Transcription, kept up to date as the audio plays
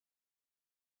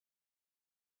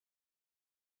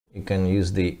You can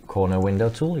use the corner window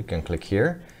tool. You can click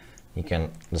here. You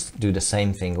can just do the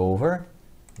same thing over,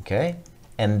 okay?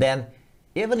 And then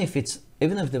even if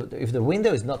the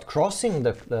window is not crossing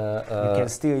the you can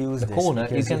still use the corner,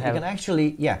 you can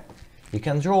actually, yeah, you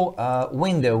can draw a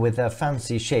window with a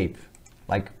fancy shape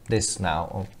like this now,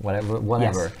 or whatever.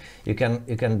 Yes.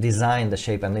 You can design the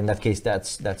shape, and in that case,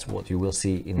 that's what you will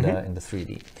see in the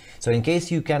 3D. So in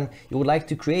case you would like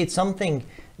to create something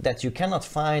that you cannot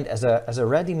find as a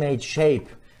ready-made shape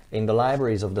in the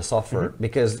libraries of the software,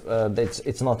 because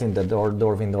it's not in the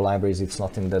door window libraries, it's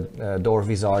not in the door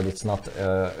wizard, it's not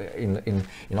in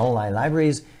online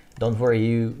libraries. Don't worry,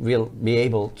 you will be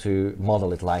able to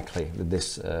model it likely with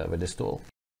this tool.